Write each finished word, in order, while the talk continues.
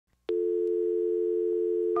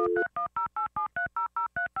All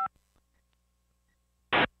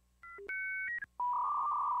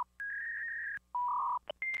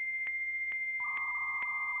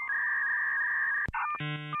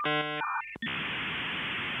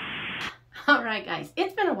right, guys,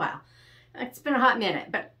 it's been a while. It's been a hot minute,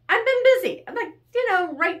 but I've been busy. I'm like,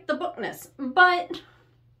 write the bookness. But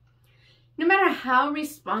no matter how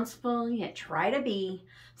responsible you try to be,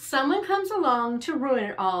 someone comes along to ruin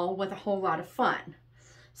it all with a whole lot of fun.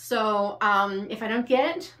 So if I don't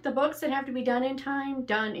get the books that have to be done in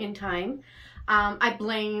time, I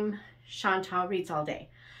blame Chantel Reads All Day.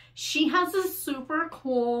 She has a super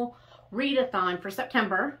cool read-a-thon for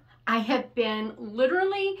September. I have been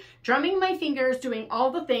literally drumming my fingers, doing all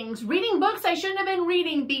the things, reading books I shouldn't have been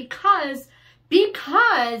reading because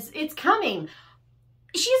it's coming.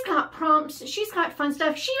 She's got prompts, she's got fun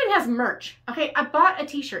stuff, she even has merch. Okay, I bought a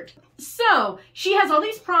t-shirt. So she has all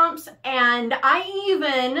these prompts, and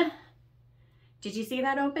did you see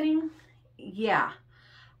that opening? Yeah.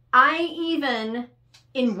 I even,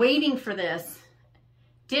 in waiting for this,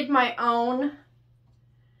 did my own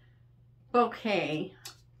bouquet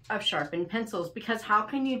of sharpened pencils, because how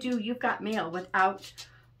can you do You've Got Mail without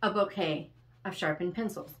a bouquet of sharpened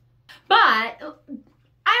pencils? But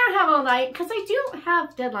I don't have all night because I do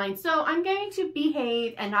have deadlines, so I'm going to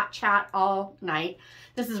behave and not chat all night.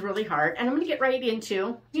 This is really hard, and I'm going to get right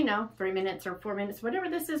into, 3 minutes or 4 minutes, whatever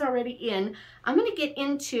this is already in. I'm going to get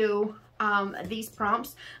into these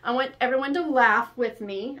prompts. I want everyone to laugh with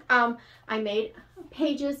me. I made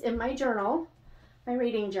pages in my journal, my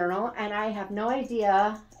reading journal, and I have no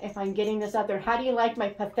idea if I'm getting this up there. How do you like my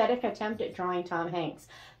pathetic attempt at drawing Tom Hanks?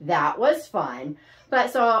 That was fun.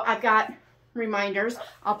 But so I've got reminders.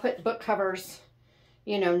 I'll put book covers,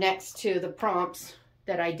 next to the prompts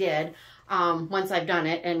that I did once I've done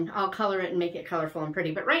it, and I'll color it and make it colorful and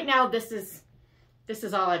pretty. But right now, this is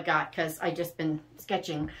all I've got because I've just been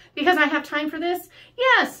sketching. Because I have time for this?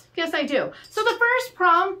 Yes, I do. So the first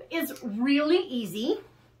prompt is really easy.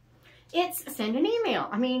 It's send an email.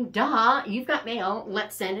 I mean, duh, you've got mail,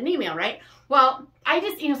 let's send an email, right? Well, I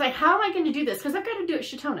just, it's like, how am I going to do this? Because I've got to do it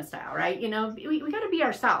Shatona style, right? We got to be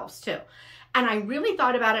ourselves too. And I really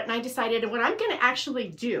thought about it, and I decided what I'm going to actually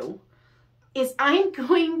do is I'm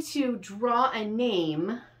going to draw a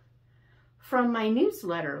name from my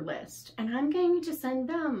newsletter list, and I'm going to send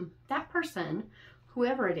them, that person,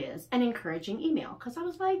 whoever it is, an encouraging email. Because I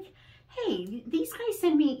was like, hey, these guys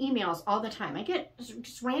send me emails all the time. I get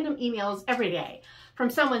just random emails every day from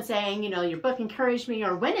someone saying, your book encouraged me,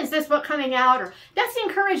 or when is this book coming out? Or that's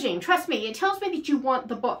encouraging. Trust me, it tells me that you want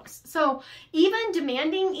the books. So even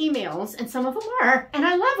demanding emails, and some of them are, and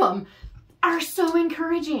I love them, are so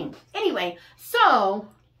encouraging. Anyway, so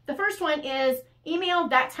the first one is email.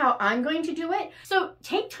 That's how I'm going to do it. So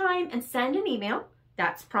take time and send an email.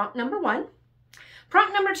 That's prompt number 1.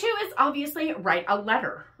 Prompt number 2 is obviously write a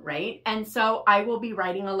letter, right? And so I will be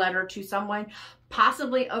writing a letter to someone,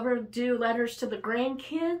 possibly overdue letters to the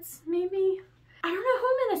grandkids, maybe. I don't know who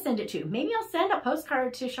I'm going to send it to. Maybe I'll send a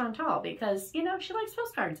postcard to Chantel because, she likes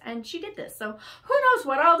postcards and she did this. So who knows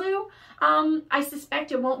what I'll do. I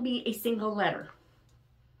suspect it won't be a single letter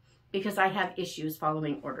because I have issues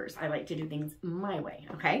following orders. I like to do things my way,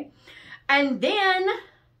 okay? And then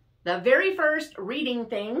the very first reading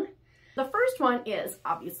thing, the first one is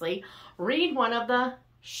obviously read one of the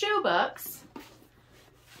shoe books,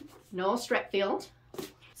 Noel Streatfeild.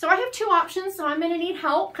 So I have 2 options, so I'm going to need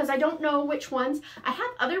help because I don't know which ones. I have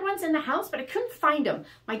other ones in the house, but I couldn't find them.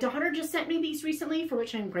 My daughter just sent me these recently, for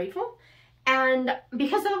which I'm grateful. And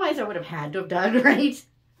because otherwise I would have had to have done, right?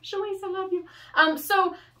 Shalise, I love you.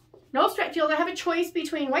 So Noel Streatfeild, I have a choice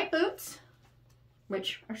between white boots,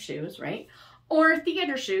 which are shoes, right? Or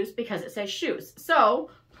theater shoes because it says shoes. So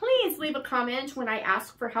please leave a comment when I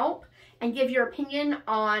ask for help and give your opinion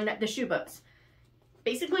on the shoe books.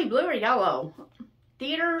 Basically blue or yellow,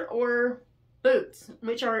 theater or boots,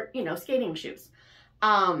 which are, skating shoes.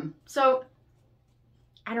 So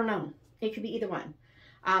I don't know. It could be either one.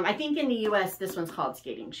 I think in the US, this one's called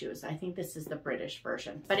skating shoes. I think this is the British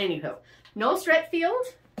version. But anywho, Noel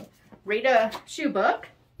Streatfeild, read a shoe book.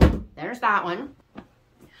 There's that one.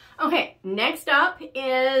 Okay, next up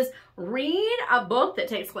is read a book that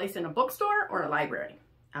takes place in a bookstore or a library,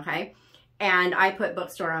 okay? And I put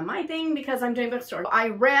bookstore on my thing because I'm doing bookstore. I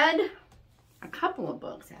read a couple of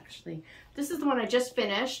books, actually. This is the one I just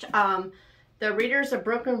finished. The Readers of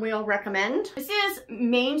Broken Wheel recommend. This is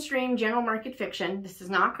mainstream general market fiction. This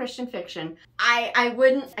is not Christian fiction. I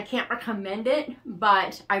can't recommend it,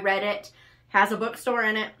 but I read it, has a bookstore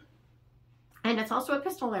in it, and it's also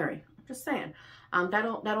epistolary. I'm just saying.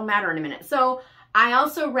 That'll matter in a minute. So I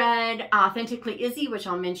also read Authentically Izzy, which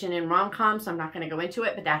I'll mention in rom-com, so I'm not going to go into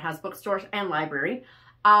it, but that has bookstores and library.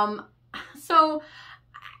 So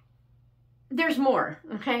there's more,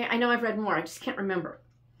 okay? I know I've read more. I just can't remember.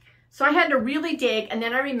 So I had to really dig, and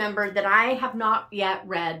then I remembered that I have not yet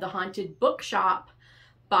read The Haunted Bookshop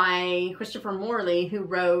by Christopher Morley, who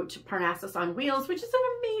wrote Parnassus on Wheels, which is an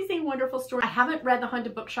amazing, wonderful story. I haven't read The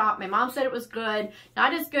Haunted Bookshop. My mom said it was good.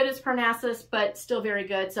 Not as good as Parnassus, but still very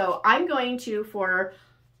good. So I'm going to, for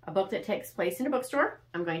a book that takes place in a bookstore,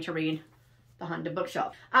 I'm going to read The Haunted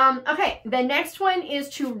Bookshop. Okay, the next one is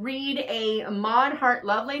to read a Maud Hart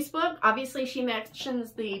Lovelace book. Obviously, she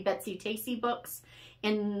mentions the Betsy Tacy books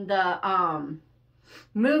in the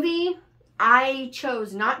movie. I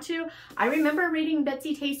chose not to. I remember reading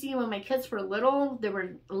Betsy Tacy when my kids were little. They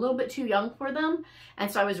were a little bit too young for them. And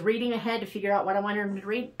so I was reading ahead to figure out what I wanted them to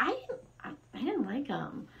read. I didn't like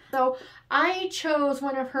them. So I chose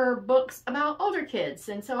one of her books about older kids.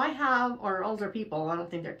 And so I have, or older people, I don't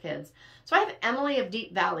think they're kids. So I have Emily of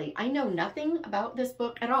Deep Valley. I know nothing about this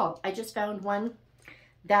book at all. I just found one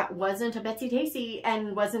that wasn't a Betsy Tacy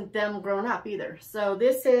and wasn't them grown up either. So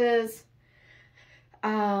this is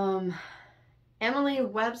Emily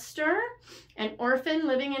Webster, an orphan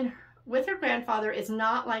living with her grandfather, is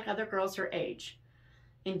not like other girls her age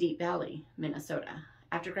in Deep Valley, Minnesota.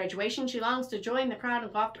 After graduation, she longs to join the crowd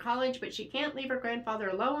and go off to college, but she can't leave her grandfather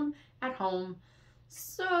alone at home.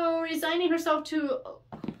 So, resigning herself to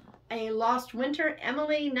a lost winter,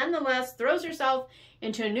 Emily nonetheless throws herself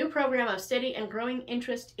into a new program of steady and growing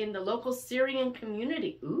interest in the local Syrian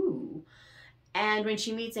community. Ooh. And when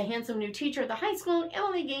she meets a handsome new teacher at the high school,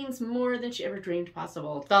 Emily gains more than she ever dreamed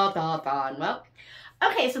possible. Well,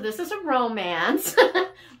 okay, so this is a romance,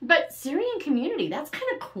 but Syrian community, that's kind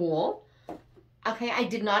of cool. Okay, I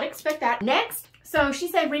did not expect that. Next, so she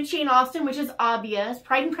said read Jane Austen, which is obvious.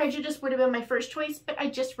 Pride and Prejudice would have been my first choice, but I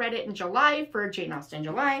just read it in July for Jane Austen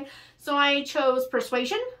July. So I chose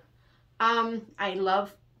Persuasion. I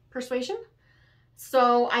love Persuasion.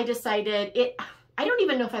 So I decided I don't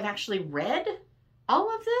even know if I've actually read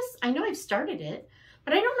all of this. I know I've started it,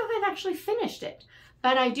 but I don't know if I've actually finished it.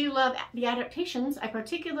 But I do love the adaptations. I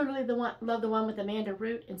particularly love the one with Amanda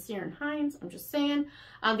Root and Ciarán Hinds. I'm just saying.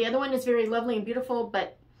 The other one is very lovely and beautiful,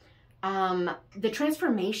 but the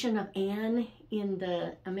transformation of Anne in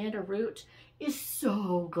the Amanda Root is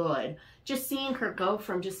so good. Just seeing her go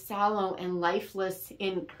from just sallow and lifeless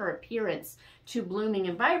in her appearance to blooming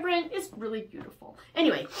and vibrant is really beautiful.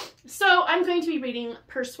 Anyway, so I'm going to be reading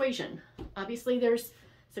Persuasion. Obviously, there's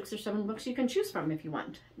 6 or 7 books you can choose from if you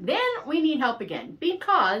want. Then we need help again,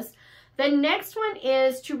 because the next one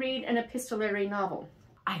is to read an epistolary novel.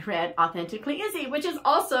 I read Authentically Izzy, which is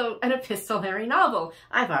also an epistolary novel.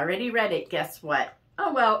 I've already read it. Guess what?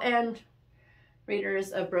 Oh, well, and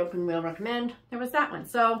readers of Broken Wheel recommend. There was that one.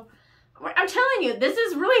 So I'm telling you, this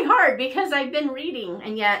is really hard because I've been reading,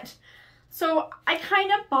 and yet, so I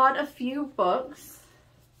kind of bought a few books.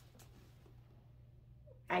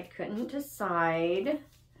 I couldn't decide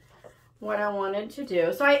what I wanted to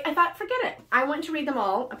do. So I thought, forget it. I want to read them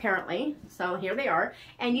all, apparently. So here they are.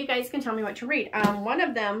 And you guys can tell me what to read. One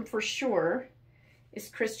of them, for sure, is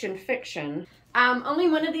Christian fiction. Only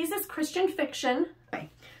one of these is Christian fiction.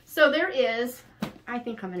 Okay. So there is, I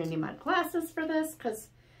think I'm going to need my glasses for this because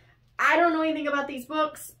I don't know anything about these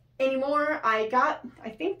books anymore. I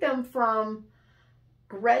think them from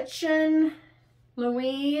Gretchen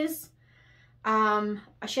Louise.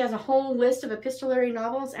 She has a whole list of epistolary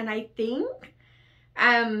novels, and I think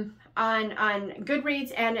on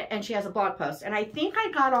Goodreads, and she has a blog post, and I think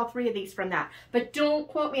I got all 3 of these from that, but don't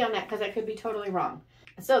quote me on that because I could be totally wrong.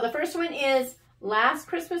 So the first one is Last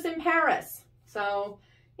Christmas in Paris. So,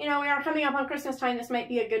 you know, we are coming up on Christmas time. This might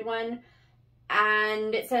be a good one.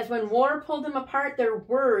 And it says, when war pulled them apart, their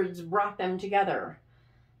words brought them together.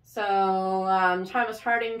 So Thomas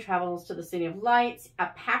Harding travels to the City of Lights, a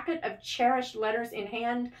packet of cherished letters in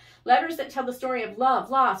hand, letters that tell the story of love,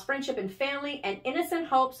 loss, friendship, and family, and innocent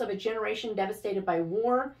hopes of a generation devastated by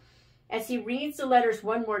war. As he reads the letters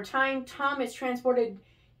one more time, Tom is transported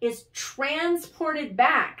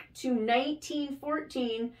back to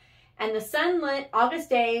 1914 and the sunlit August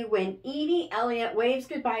day when Edie Elliot waves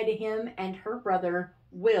goodbye to him and her brother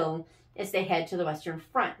Will as they head to the Western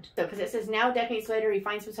Front. So, because it says now, decades later, he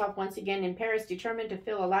finds himself once again in Paris, determined to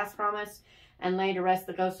fulfill a last promise and lay to rest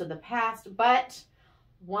the ghosts of the past. But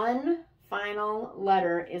one final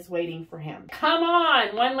letter is waiting for him. Come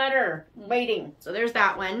on, one letter waiting. So there's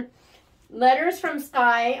that one. Letters from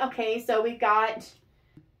Skye. Okay, so we've got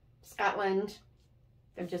Scotland.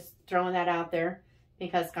 I'm just throwing that out there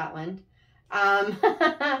because Scotland.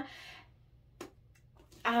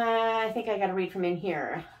 I think I got to read from in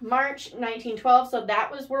here. March 1912. So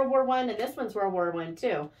that was World War I, and this one's World War I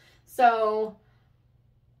too. So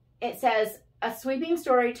it says, a sweeping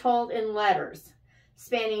story told in letters,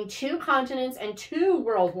 spanning 2 continents and 2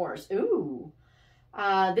 world wars. Ooh.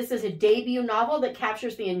 This is a debut novel that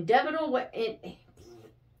captures the indelible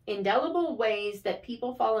ways that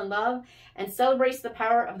people fall in love and celebrates the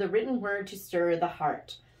power of the written word to stir the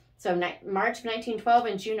heart. So March of 1912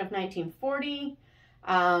 and June of 1940.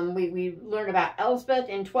 We learned about Elspeth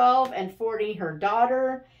in 12 and 40, her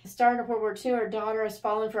daughter. At the start of World War II, her daughter has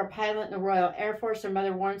fallen for a pilot in the Royal Air Force. Her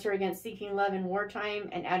mother warns her against seeking love in wartime,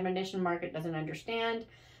 and admonition Margaret doesn't understand.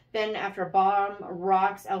 Then after a bomb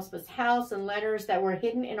rocks Elspeth's house and letters that were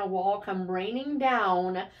hidden in a wall come raining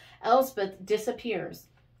down, Elspeth disappears.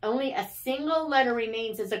 Only a single letter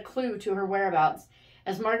remains as a clue to her whereabouts.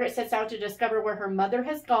 As Margaret sets out to discover where her mother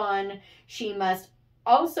has gone, she must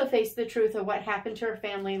also face the truth of what happened to her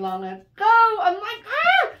family long ago. I'm like,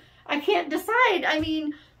 I can't decide. I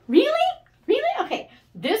mean, really? Really? Okay,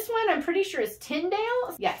 this one I'm pretty sure is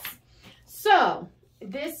Tyndale. Yes. So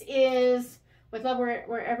this is With Love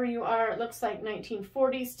Wherever You Are. It looks like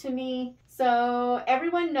 1940s to me. So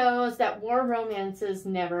everyone knows that war romances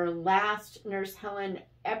never last. Nurse Helen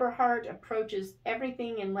Eberhardt approaches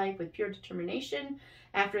everything in life with pure determination.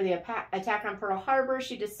 After the attack on Pearl Harbor,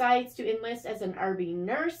 she decides to enlist as an RB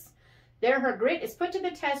nurse. There, her grit is put to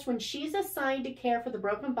the test when she's assigned to care for the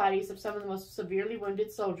broken bodies of some of the most severely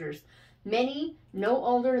wounded soldiers, many no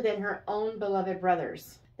older than her own beloved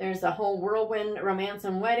brothers. There's a whole whirlwind romance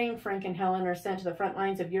and wedding. Frank and Helen are sent to the front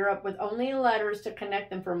lines of Europe with only letters to connect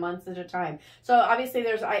them for months at a time. So obviously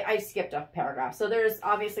there's, I skipped a paragraph. So there's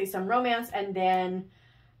obviously some romance, and then,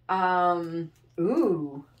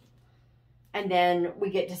 and then we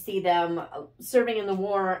get to see them serving in the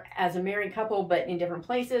war as a married couple, but in different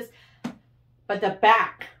places. But the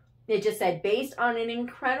back, it just said, based on an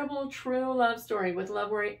incredible true love story, With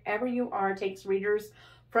Love Wherever You Are takes readers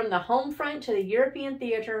from the home front to the European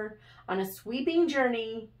theater on a sweeping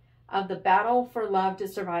journey of the battle for love to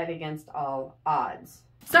survive against all odds.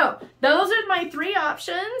 So those are my 3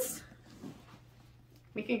 options.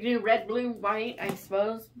 We can do red, blue, white, I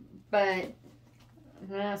suppose, but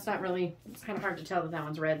it's not really, it's kind of hard to tell that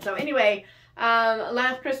one's red. So anyway,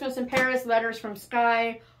 Last Christmas in Paris, Letters from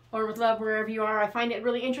Sky, or With Love Wherever You Are. I find it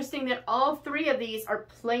really interesting that all 3 of these are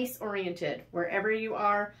place-oriented. Wherever You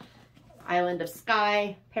Are, Island of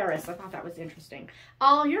Skye, Paris. I thought that was interesting.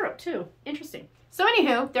 All Europe too. Interesting. So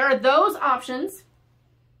anywho, there are those options.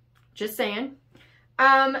 Just saying.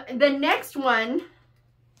 The next one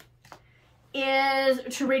is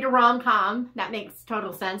to read a rom-com. That makes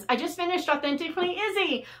total sense. I just finished Authentically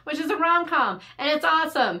Izzy, which is a rom-com, and it's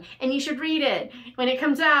awesome, and you should read it when it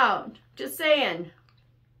comes out. Just saying.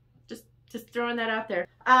 Just throwing that out there.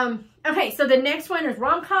 Okay, so the next one is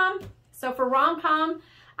rom-com. So for rom-com,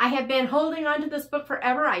 I have been holding on to this book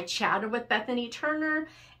forever. I chatted with Bethany Turner,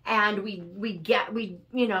 and we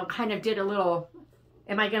you know, kind of did a little,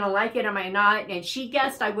 am I going to like it? Am I not? And she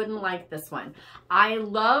guessed I wouldn't like this one. I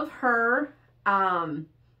love her, The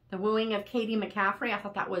Wooing of Katie McCaffrey. I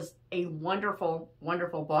thought that was a wonderful,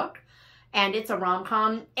 wonderful book. And it's a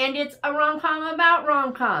rom-com, and it's a rom-com about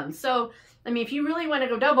rom-com. So, I mean, if you really want to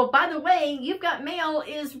go double, by the way, You've Got Mail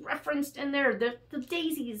is referenced in there. The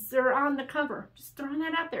daisies are on the cover. Just throwing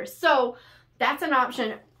that out there. So that's an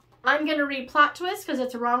option. I'm going to read Plot Twist because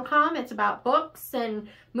it's a rom-com. It's about books and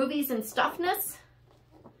movies and stuffness.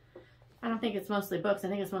 I don't think it's mostly books. I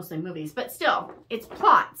think it's mostly movies. But still, it's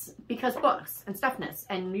plots because books and stuffness.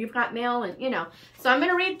 And You've Got Mail and, you know. So I'm going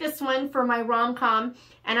to read this one for my rom-com.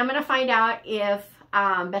 And I'm going to find out if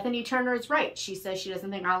Bethany Turner is right. She says she doesn't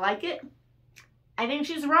think I'll like it. I think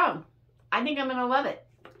she's wrong. I think I'm going to love it.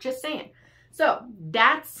 Just saying. So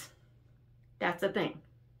that's a thing.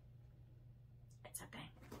 It's a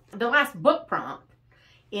thing. The last book prompt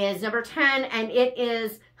is number 10, and it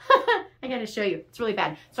is, I got to show you. It's really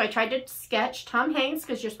bad. So I tried to sketch Tom Hanks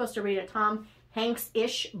because you're supposed to read a Tom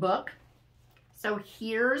Hanks-ish book. So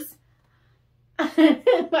here's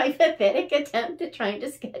my pathetic attempt at trying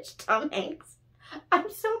to sketch Tom Hanks. I'm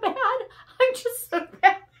so bad. I'm just so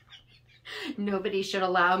bad. Nobody should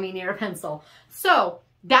allow me near a pencil. So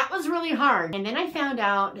that was really hard. And then I found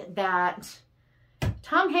out that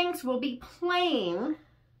Tom Hanks will be playing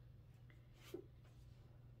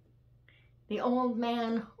the old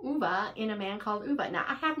man Uva in A Man Called Uva. Now,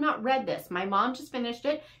 I have not read this. My mom just finished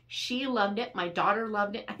it. She loved it. My daughter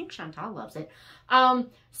loved it. I think Chantel loves it.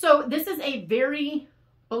 So this is a very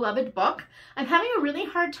beloved book. I'm having a really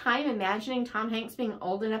hard time imagining Tom Hanks being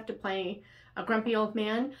old enough to play a grumpy old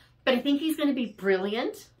man. But I think he's going to be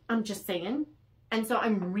brilliant. I'm just saying. And so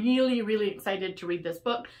I'm really, really excited to read this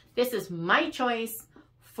book. This is my choice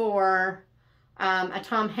for a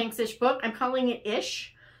Tom Hanks-ish book. I'm calling it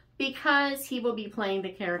ish because he will be playing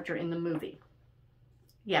the character in the movie.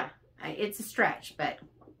 Yeah, it's a stretch, but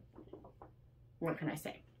what can I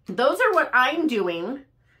say? Those are what I'm doing.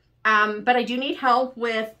 But I do need help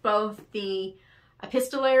with both the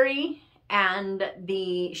epistolary and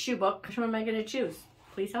the shoe book. Which one am I going to choose?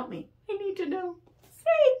 Please help me. I need to know. Save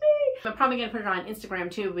me. I'm probably going to put it on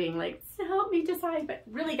Instagram too, being like, help me decide. But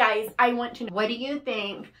really, guys, I want to know, what do you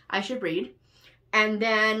think I should read? And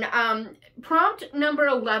then prompt number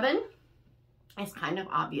 11 is kind of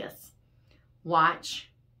obvious.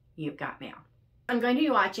 Watch You've Got Mail. I'm going to be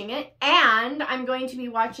watching it, and I'm going to be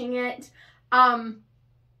watching it.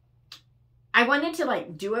 I wanted to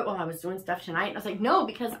like do it while I was doing stuff tonight. And I was like, no,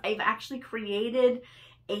 because I've actually created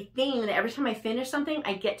a thing that every time I finish something,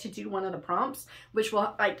 I get to do one of the prompts, which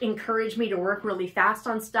will like encourage me to work really fast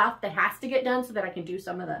on stuff that has to get done so that I can do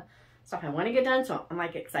some of the stuff I want to get done. So I'm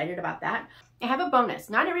like excited about that. I have a bonus.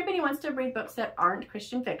 Not everybody wants to read books that aren't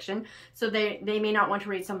Christian fiction, so they may not want to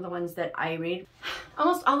read some of the ones that I read.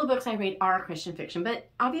 Almost all the books I read are Christian fiction, but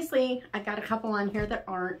obviously I've got a couple on here that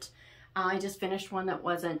aren't. I just finished one that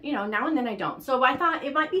wasn't, you know, now and then I don't. So I thought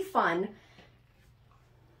it might be fun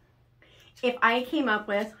if I came up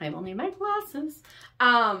with, I will need my glasses,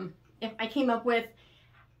 if I came up with,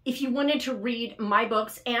 if you wanted to read my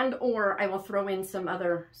books, and or I will throw in some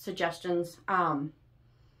other suggestions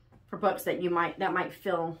for books that that might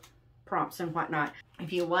fill prompts and whatnot.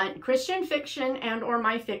 If you want Christian fiction and or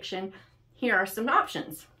my fiction, here are some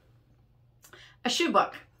options. A shoe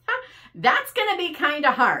book. That's going to be kind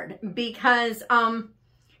of hard because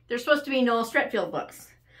they're supposed to be Noel Streatfeild books.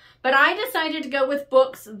 But I decided to go with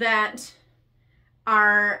books that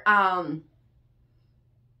are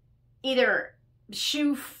either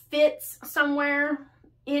shoe fits somewhere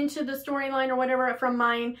into the storyline or whatever from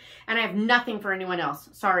mine, and I have nothing for anyone else.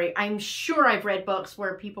 Sorry, I'm sure I've read books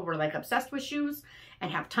where people were like obsessed with shoes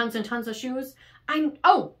and have tons and tons of shoes.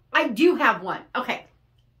 Oh, I do have one. Okay,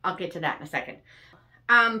 I'll get to that in a second.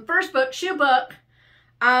 First book, shoe book.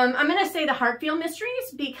 I'm going to say the Hartfield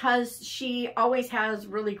Mysteries because she always has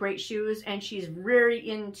really great shoes, and she's very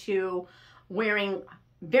into wearing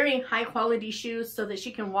very high quality shoes so that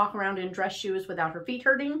she can walk around in dress shoes without her feet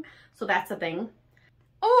hurting. So that's a thing.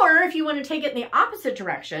 Or if you want to take it in the opposite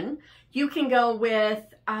direction, you can go with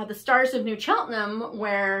The Stars of New Cheltenham,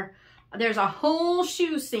 where there's a whole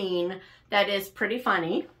shoe scene that is pretty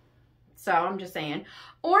funny. So I'm just saying.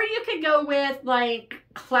 Or you could go with like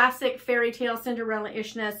classic fairy tale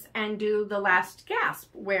Cinderella-ishness and do The Last Gasp,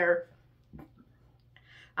 where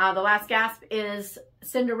The Last Gasp is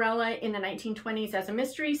Cinderella in the 1920s as a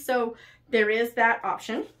mystery. So there is that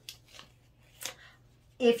option.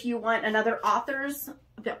 If you want another author's,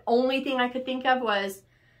 the only thing I could think of was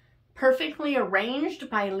Perfectly Arranged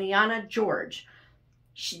by Liana George.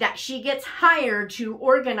 She gets hired to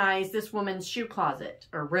organize this woman's shoe closet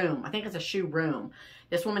or room. I think it's a shoe room.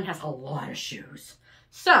 This woman has a lot of shoes.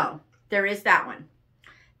 So there is that one.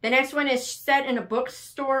 The next one is set in a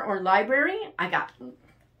bookstore or library. I got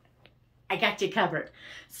you covered.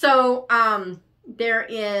 So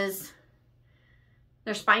there's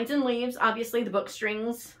Spines and Leaves, obviously the book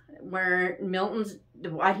strings, where Milton's,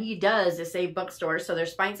 what he does is say bookstore. So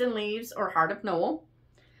there's Spines and Leaves or Heart of Noel.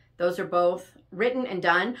 Those are both written and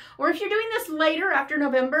done. Or if you're doing this later after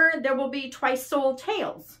November, there will be Twice Sold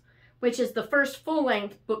Tales, which is the first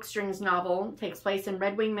full-length book strings novel. It takes place in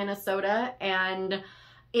Red Wing, Minnesota, and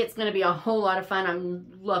it's going to be a whole lot of fun.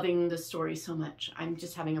 I'm loving the story so much. I'm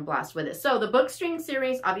just having a blast with it. So the book string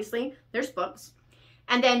series, obviously, there's books.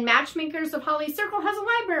 And then Matchmakers of Holly Circle has a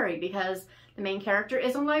library because the main character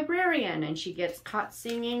is a librarian and she gets caught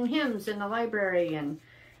singing hymns in the library and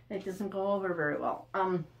it doesn't go over very well.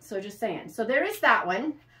 So just saying. So there is that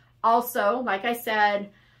one. Also, like I said,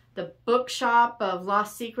 The Bookshop of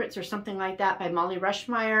Lost Secrets or something like that by Molly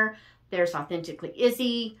Rushmeyer. There's Authentically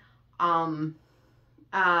Izzy. The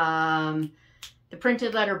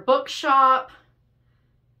Printed Letter Bookshop.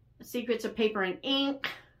 Secrets of Paper and Ink.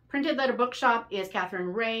 Printed Letter Bookshop is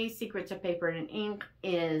Catherine Ray. Secrets of Paper and Ink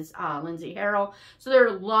is Lindsay Harrell. So there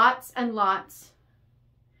are lots and lots.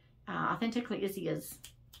 Authentically Izzy is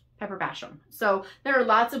Pepper Basham. So there are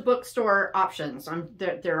lots of bookstore options.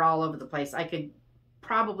 They're all over the place. I could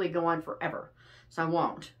probably go on forever, so I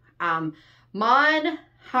won't. Maud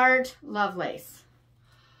Hart Lovelace.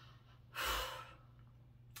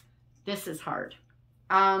 This is hard.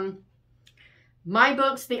 My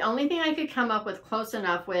books, the only thing I could come up with close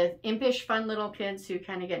enough with impish, fun little kids who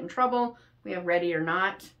kind of get in trouble. We have Ready or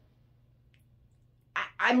Not.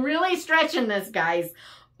 I'm really stretching this, guys.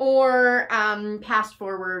 Or Past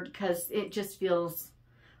Forward, because it just feels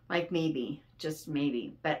like maybe, just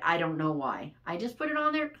maybe. But I don't know why. I just put it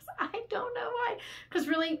on there because I don't know why. Because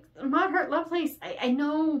really, Mod Heart Lovelace, I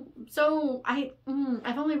know. So I've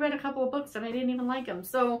only read a couple of books and I didn't even like them.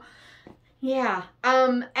 So yeah.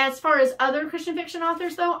 As far as other Christian fiction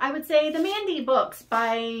authors, though, I would say the Mandy books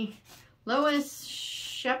by Lois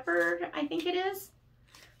Shepherd, I think it is.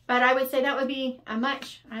 But I would say that would be I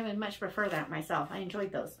would much prefer that myself. I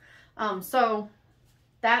enjoyed those. So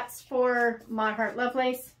that's for Mod Heart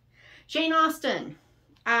Lovelace. Jane Austen.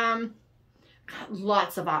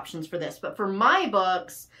 Lots of options for this. But for my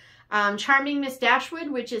books, Charming Miss Dashwood,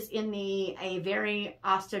 which is in a very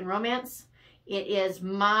Austen romance. It is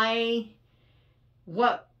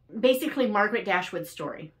basically Margaret Dashwood's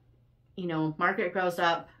story. You know, Margaret grows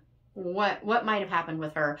up. What might have happened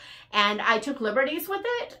with her, and I took liberties with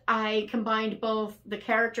it. I combined both the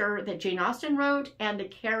character that Jane Austen wrote and the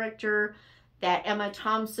character that Emma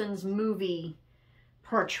Thompson's movie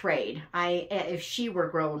portrayed. If she were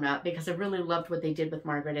grown up, because I really loved what they did with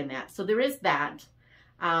Margaret in that. So there is that.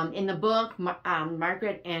 In the book,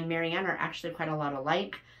 Margaret and Marianne are actually quite a lot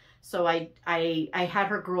alike. So I had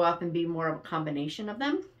her grow up and be more of a combination of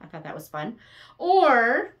them. I thought that was fun.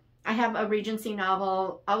 Or I have a Regency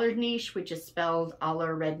novel, Allerdnish, which is spelled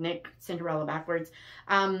Aller Rednick, Cinderella backwards.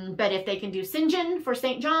 But if they can do St. John for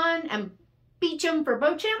St. John and Beecham for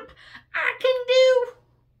Beauchamp, I can do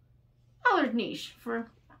Allerdnish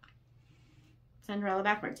for Cinderella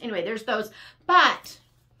backwards. Anyway, there's those. But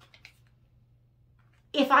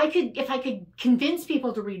if I could convince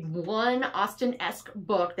people to read one Austen-esque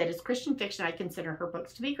book that is Christian fiction, I consider her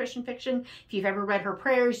books to be Christian fiction. If you've ever read her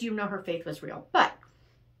prayers, you know her faith was real. But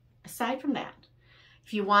aside from that,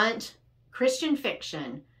 if you want Christian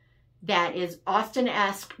fiction that is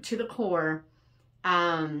Austen-esque to the core,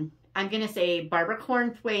 I'm going to say Barbara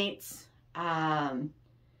Cornthwaite's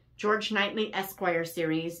George Knightley Esquire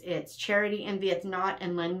series. It's Charity, Envieth Not,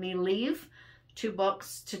 and Lend Me Leave. 2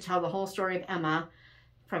 books to tell the whole story of Emma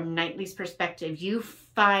from Knightley's perspective. You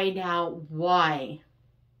find out why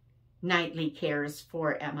Knightley cares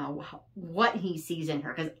for Emma, what he sees in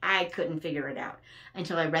her, because I couldn't figure it out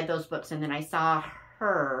until I read those books, and then I saw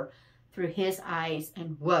her through his eyes,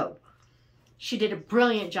 and whoa. She did a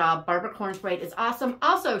brilliant job. Barbara Cornthwaite is awesome.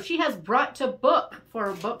 Also, she has brought to book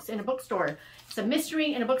for books in a bookstore. It's a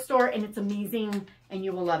mystery in a bookstore, and it's amazing, and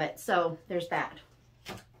you will love it. So there's that.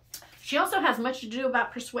 She also has much to do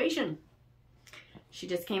about persuasion. She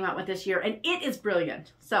just came out with this year, and it is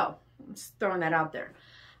brilliant. So I'm just throwing that out there.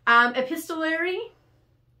 Epistolary,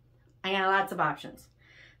 I got lots of options.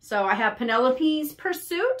 So I have Penelope's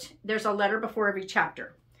Pursuit. There's a letter before every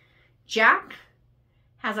chapter. Jack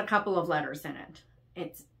has a couple of letters in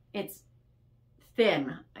it. It's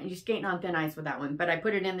thin. You're skating on thin ice with that one, but I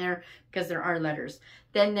put it in there because there are letters.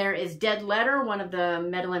 Then there is Dead Letter, one of the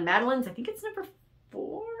Madeleines. I think it's number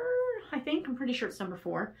 4. I'm pretty sure it's number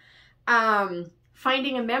 4.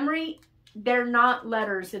 Finding a Memory. They're not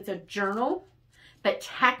letters. It's a journal. But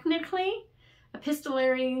technically,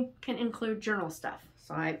 epistolary can include journal stuff.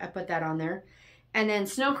 So I put that on there. And then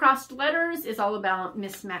Snow-Crossed Letters is all about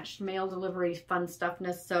mismatched mail delivery, fun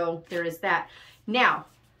stuffness. So there is that. Now,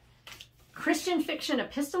 Christian fiction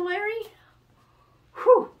epistolary.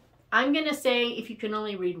 Whew. I'm going to say if you can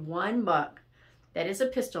only read one book that is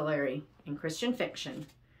epistolary in Christian fiction,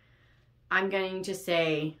 I'm going to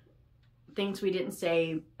say Things We Didn't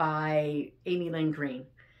Say by Amy Lynn Green.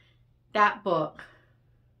 That book,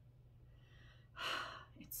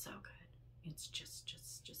 it's so good. It's just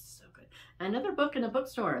so good. Another book in a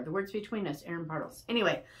bookstore, The Words Between Us, Aaron Bartles.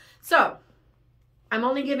 Anyway, so I'm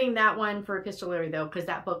only giving that one for epistolary though, because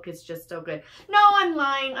that book is just so good. No, I'm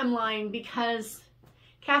lying because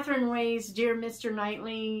Catherine Ray's Dear Mr.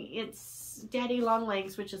 Knightley, it's Daddy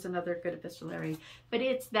Longlegs, which is another good epistolary, but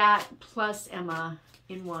it's that plus Emma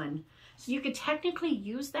in one. So you could technically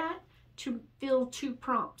use that to fill 2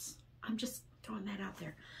 prompts. I'm just throwing that out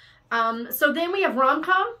there. So then we have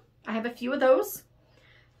rom-com. I have a few of those.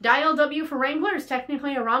 Dial W for Wrangler is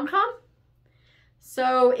technically a rom-com.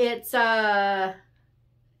 So it's a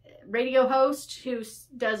radio host who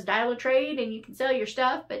does dial a trade and you can sell your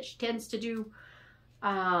stuff, but she tends to do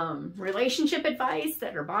relationship advice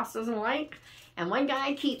that her boss doesn't like. And one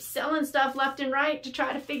guy keeps selling stuff left and right to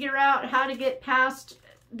try to figure out how to get past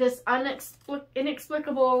this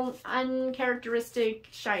inexplicable, uncharacteristic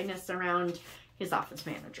shyness around his office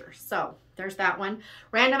manager. So there's that one.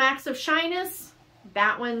 Random Acts of Shyness.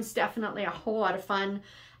 That one's definitely a whole lot of fun.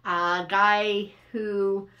 A guy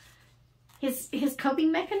who his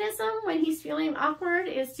coping mechanism when he's feeling awkward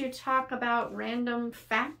is to talk about random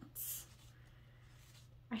facts.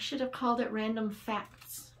 I should have called it random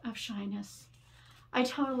facts of shyness. I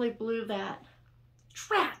totally blew that.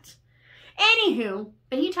 Drat. Anywho,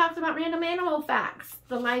 but he talks about random animal facts.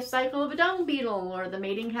 The life cycle of a dung beetle, or the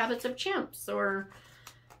mating habits of chimps, or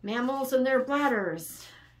mammals and their bladders.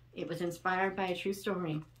 It was inspired by a true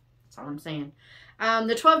story. That's all I'm saying.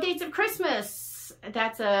 The 12 Dates of Christmas.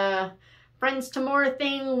 That's a Friends to More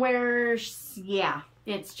thing where, yeah,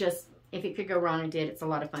 it's just, if it could go wrong, it did. It's a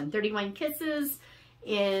lot of fun. 31 Kisses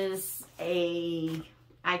is a,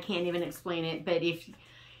 I can't even explain it, but if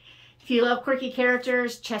you love quirky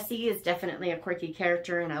characters, Chessie is definitely a quirky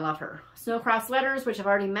character, and I love her. Snowcross Letters, which I've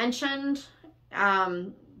already mentioned,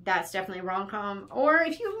 that's definitely rom-com. Or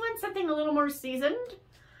if you want something a little more seasoned,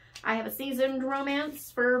 I have a seasoned romance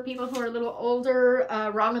for people who are a little older,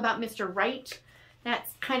 Wrong About Mr. Right.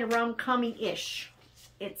 That's kind of rom-com-y-ish.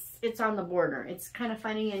 It's on the border. It's kind of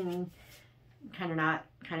funny and kind of not,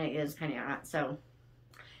 kind of is, kind of not. So,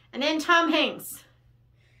 and then Tom Hanks.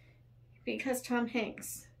 Because Tom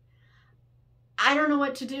Hanks. I don't know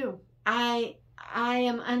what to do. I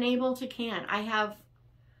am unable to can.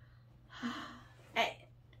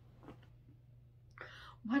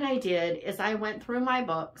 What I did is I went through my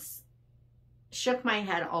books, shook my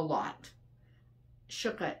head a lot.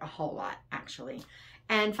 Shook it a whole lot, actually.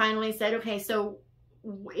 And finally said, okay, so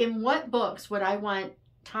in what books would I want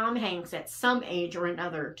Tom Hanks at some age or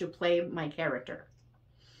another to play my character?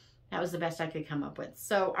 That was the best I could come up with.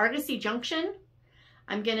 So Argosy Junction,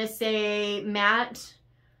 I'm going to say Matt,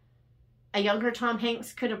 a younger Tom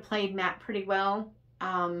Hanks could have played Matt pretty well.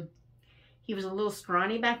 He was a little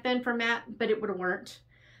scrawny back then for Matt, but it would have worked.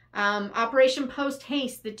 Operation Post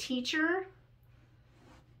Haste, the teacher.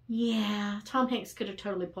 Yeah, Tom Hanks could have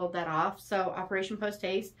totally pulled that off. So Operation Post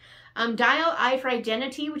Haste. Dial I for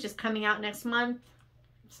Identity, which is coming out next month.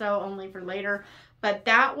 So only for later. But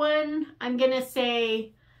that one, I'm going to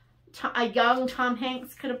say a young Tom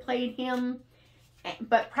Hanks could have played him.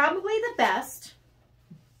 But probably the best,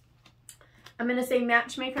 I'm going to say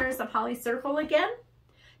Matchmakers of Holly Circle again.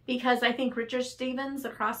 Because I think Richard Stevens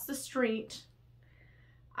across the street,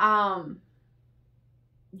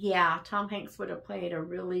 yeah, Tom Hanks would have played a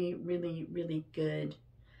really, really, really good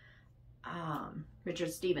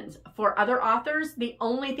Richard Stevens. For other authors, the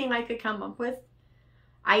only thing I could come up with,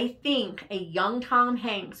 I think a young Tom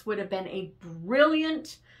Hanks would have been a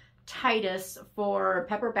brilliant Titus for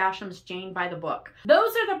Pepper Basham's Jane by the Book.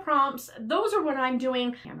 Those are the prompts. Those are what I'm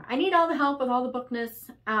doing. I need all the help with all the bookness.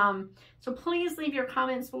 So please leave your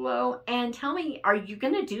comments below and tell me, are you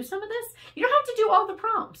going to do some of this? You don't have to do all the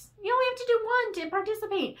prompts. You only have to do one to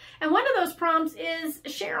participate. And one of those prompts is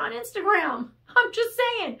share on Instagram. I'm just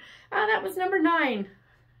saying. That was number 9.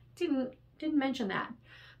 Didn't mention that.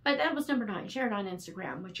 But that was number 9. Share it on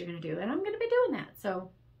Instagram, what you're going to do. And I'm going to be doing that.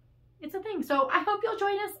 So it's a thing. So I hope you'll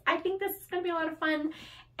join us. I think this is going to be a lot of fun.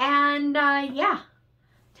 And yeah,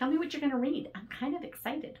 tell me what you're going to read. I'm kind of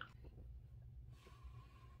excited.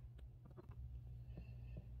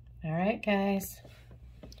 All right, guys.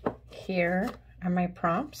 Here are my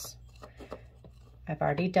prompts. I've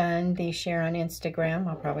already done the share on Instagram.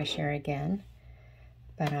 I'll probably share again.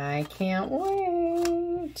 But I can't wait.